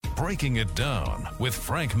Breaking It Down with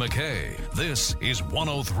Frank MacKay. This is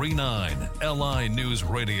 1039 LI News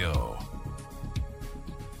Radio.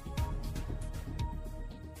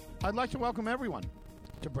 I'd like to welcome everyone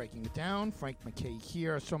to Breaking It Down. Frank MacKay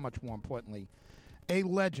here. So much more importantly, a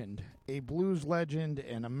legend, a blues legend,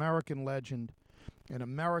 an American legend, an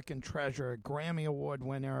American treasure, Grammy Award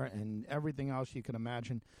winner, and everything else you can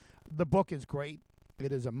imagine. The book is great.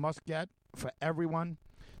 It is a must-get for everyone.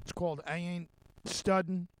 It's called I Ain't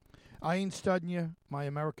Studdin' You, My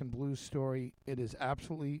American Blues Story. It is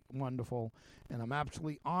absolutely wonderful, and I'm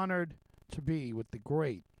absolutely honored to be with the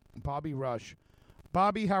great Bobby Rush.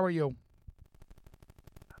 Bobby, how are you?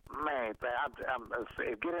 Man, I'm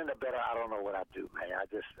getting the better. I don't know what I do, man. I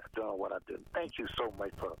just don't know what I do. Thank you so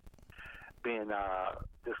much for being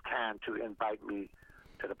this kind to invite me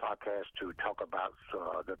to the podcast to talk about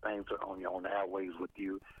the things that are on the airways with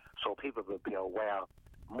you, so people will be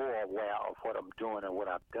more aware of what I'm doing and what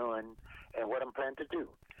I've done and what I'm planning to do.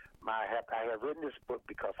 I have written this book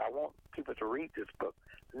because I want people to read this book,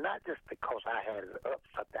 not just because I had it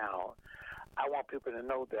upside down. I want people to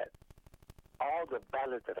know that all the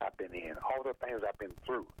battles that I've been in, all the things I've been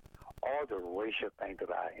through, all the racial things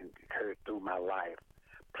that I incurred through my life,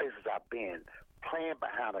 places I've been, playing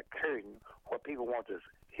behind a curtain where people want to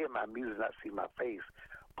hear my music, not see my face.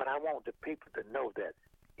 But I want the people to know that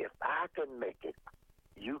if I can make it,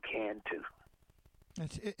 you can too.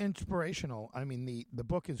 It's inspirational. I mean, the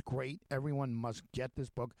book is great. Everyone must get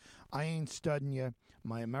this book. I Ain't Studdin' You,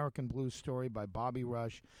 My American Blues Story by Bobby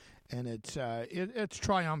Rush, and it's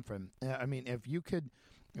triumphant. I mean, if you can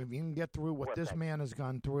get through what this man has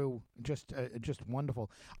gone through, just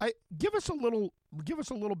wonderful. Give us a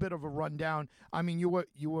little bit of a rundown. I mean, you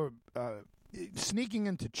were sneaking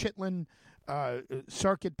into Chitlin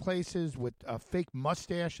circuit places with a fake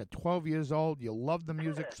mustache at 12 years old. You love the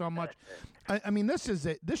music so much. I mean, this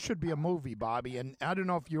should be a movie, Bobby. And I don't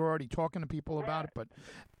know if you're already talking to people about it, but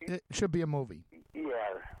it should be a movie.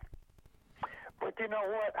 Yeah. But you know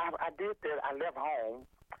what? I did that. I left home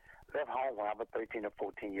when I was 13 or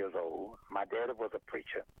 14 years old. My daddy was a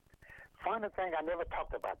preacher. Funny thing, I never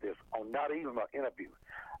talked about this on not even an interview.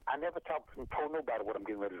 I never told nobody what I'm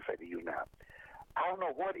getting ready to say to you now. I don't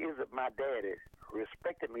know what is it my daddy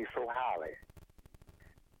respected me so highly,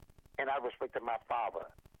 and I respected my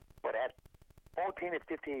father. But at 14 and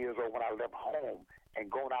 15 years old, when I left home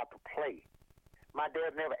and going out to play, my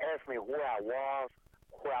dad never asked me where I was,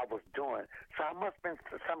 what I was doing. So I must have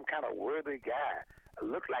been some kind of worthy guy.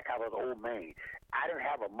 It looked like I was an old man. I didn't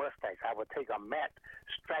have a mustache. I would take a mat,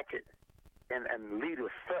 strike it, and leave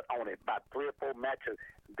a soot on it, about 3 or 4 matches.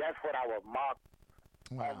 That's what I would mark.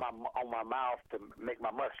 Wow. on my mouth to make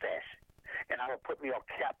my mustache. And I would put me a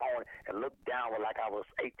cap on and look downward like I was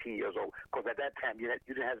 18 years old. Because at that time, you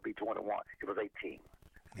didn't have to be 21. It was 18,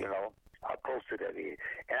 you know, close to that age.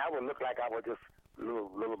 And I would look like I was just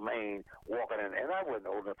little man walking in. And I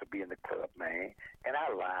wasn't old enough to be in the club, man. And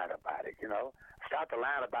I lied about it, you know. Started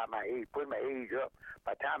lying about my age, putting my age up.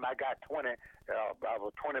 By the time I got 20, I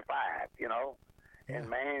was 25, you know. And,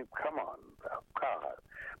 man, come on, God.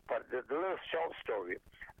 But the little short story,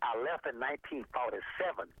 I left in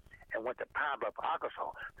 1947 and went to Pine Bluff,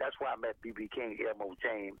 Arkansas. That's where I met B.B. King, Elmo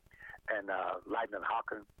James, and Lightning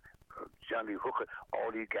Hawkins, Johnny Hooker,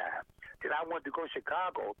 all these guys. Then I went to go to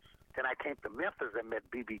Chicago. Then I came to Memphis and met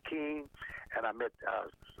B.B. King, and I met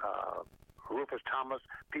Rufus Thomas,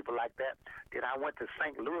 people like that. Then I went to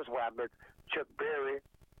St. Louis where I met Chuck Berry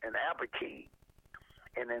and Albert King.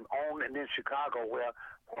 And then Chicago where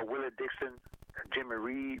Willie Dixon, Jimmy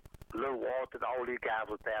Reed, Lil Walton, all these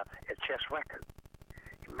guys was there at Chess Records.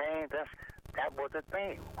 Man, that was the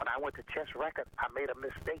thing. When I went to Chess Records, I made a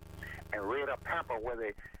mistake and read a pamphlet where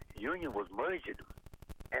the union was merged.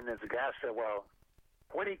 And then the guy said, well,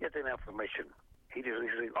 where do you get that information? He said,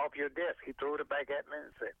 off your desk. He threw it back at me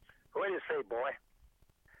and said, what do you say, boy?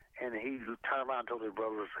 And he turned around and told his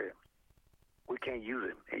brother and said, we can't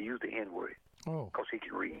use him and use the N-word. Oh, because he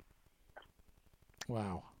can read.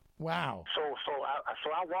 Wow. So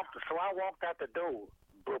I walked out the door.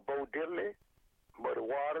 Bo Diddley, Muddy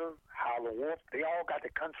Waters, Howlin' Wolf, they all got the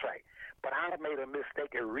contract. But I made a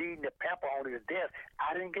mistake in reading the pamphlet on his desk.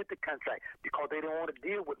 I didn't get the contract because they didn't want to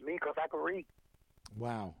deal with me because I could read.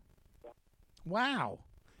 Wow.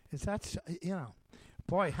 Is that, you know,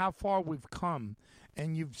 boy, how far we've come.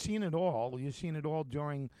 And you've seen it all. You've seen it all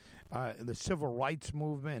during the civil rights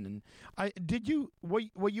movement. And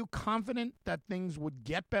were you confident that things would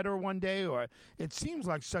get better one day, or it seems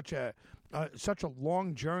like such a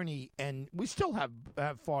long journey, and we still have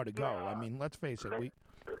far to go. I mean, let's face it.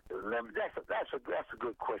 That's a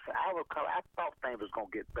good question. I thought things was gonna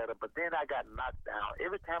get better, but then I got knocked down.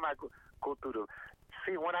 Every time I go through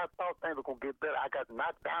when I thought things were gonna get better, I got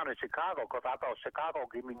knocked down in Chicago because I thought Chicago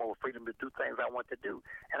gave me more freedom to do things I want to do,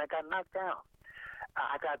 and I got knocked down.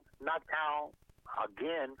 I got knocked down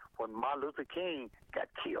again when Martin Luther King got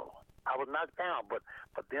killed. I was knocked down, but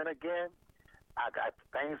then again, I got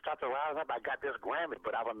things started to rise up. I got this Grammy,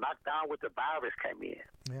 but I was knocked down with the virus came in.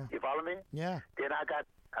 Yeah. You follow me? Yeah. Then I got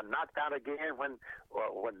knocked down again when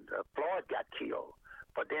Floyd got killed.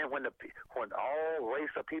 But then when all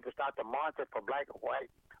race of people start to march for Black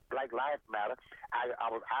Lives Matter, I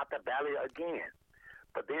was out the valley again.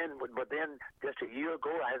 But then just a year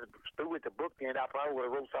ago, I was through with the book, and I probably would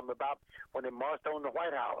have wrote something about when they marched on the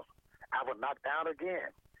White House. I was knocked down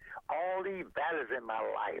again. All these valleys in my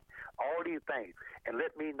life, all these things, and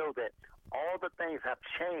let me know that all the things have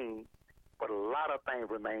changed, but a lot of things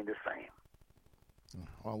remain the same.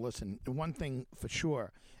 Well, listen, one thing for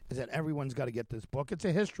sure is that everyone's got to get this book. It's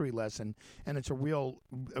a history lesson, and it's a real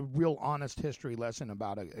honest history lesson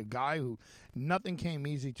about a guy who nothing came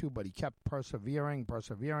easy to, but he kept persevering.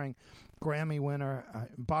 Grammy winner,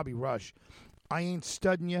 Bobby Rush. I Ain't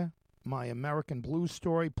Studying You, My American Blues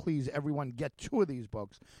Story. Please, everyone, get 2 of these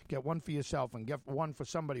books. Get one for yourself and get one for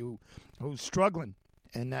somebody who's struggling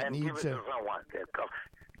and needs give it to someone.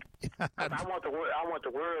 I want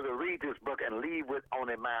the world to read this book and leave with on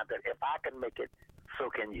their mind that if I can make it, so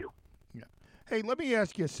can you. Yeah. Hey, let me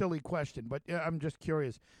ask you a silly question, but I'm just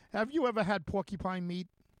curious. Have you ever had porcupine meat?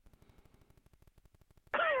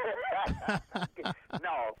 No,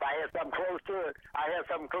 if I had something close to it, I had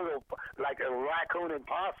something close to, like a raccoon and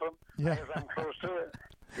possum. Yeah. I had something close to it.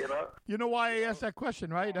 You know. You know why I asked that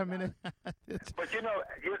question, right? I mean, it's. But you know.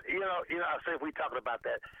 I say if we talking about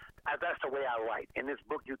that, that's the way I write. In this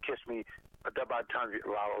book, you kiss me about telling you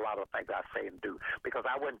a lot of things I say and do, because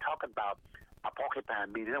I wasn't talking about a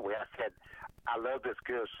porcupine meat anyway. I said I love this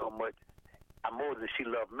girl so much. More than she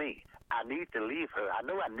loved me. I need to leave her. I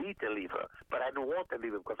know I need to leave her, but I don't want to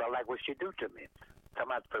leave her because I like what she do to me.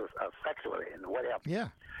 Talking about sexually and whatever. Yeah.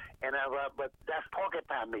 And but that's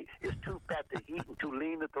porcupine meat. It's too fat to eat and too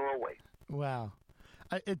lean to throw away. Wow.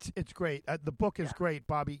 It's great. The book is great,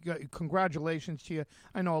 Bobby. Congratulations to you.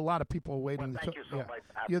 I know a lot of people are waiting. Well, thank you so much.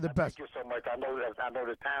 You're the best. Thank you so much. I know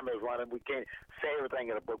the time is running. We can't say everything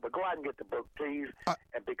in the book, but go out and get the book, please,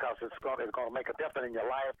 and because it's going to make a difference in your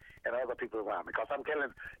life and other people around. Because I'm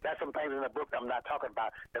telling, there's some things in the book I'm not talking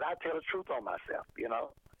about that I tell the truth on myself. You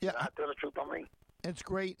know. Yeah. I tell the truth on me. It's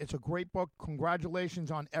great. It's a great book.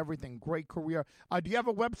 Congratulations on everything. Great career. Do you have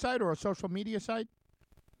a website or a social media site?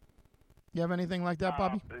 You have anything like that,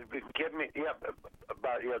 Bobby? Give me,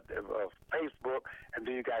 about your Facebook, and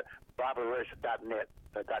then you got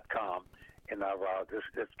BobbyRush.net.com. And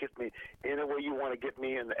just get me anywhere you want to get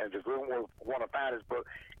me, and if you want to find this book,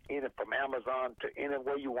 either from Amazon to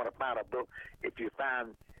anywhere you want to find a book. If you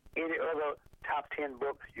find any other top 10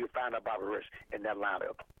 book, you find a Bobby Rush in that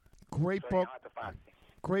lineup. Great book.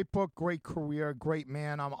 Great book, great career, great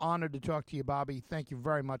man. I'm honored to talk to you, Bobby. Thank you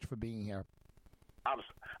very much for being here. I'm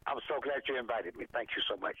so glad you invited me. Thank you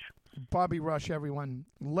so much. Bobby Rush, everyone.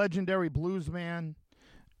 Legendary blues man.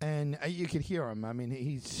 And you could hear him. I mean,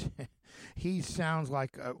 he sounds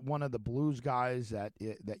like one of the blues guys that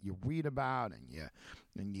you read about and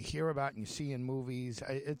you hear about and you see in movies.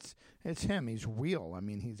 It's him. He's real. I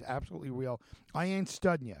mean, he's absolutely real. I Ain't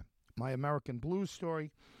Studying You, My American Blues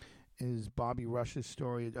Story, is Bobby Rush's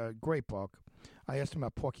story. Great book. I asked him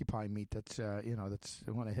about porcupine meat. That's that's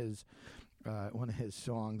one of his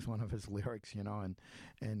songs, one of his lyrics, and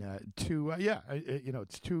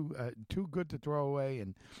it's too good to throw away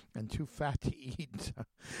and too fat to eat. So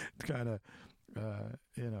it's kind of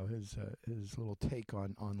his little take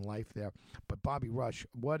on life there. But Bobby Rush,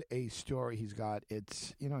 what a story he's got.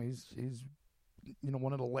 It's he's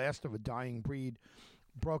one of the last of a dying breed.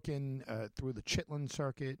 Broke in through the Chitlin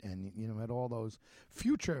circuit, and had all those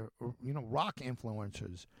future rock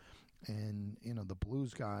influencers. And, the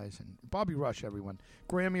blues guys. And Bobby Rush, everyone.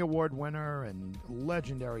 Grammy Award winner and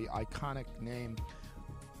legendary, iconic name.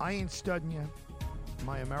 I Ain't Studying You,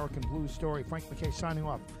 My American Blues Story. Frank MacKay signing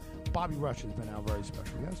off. Bobby Rush has been our very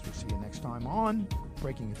special guest. We'll see you next time on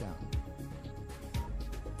Breaking It Down.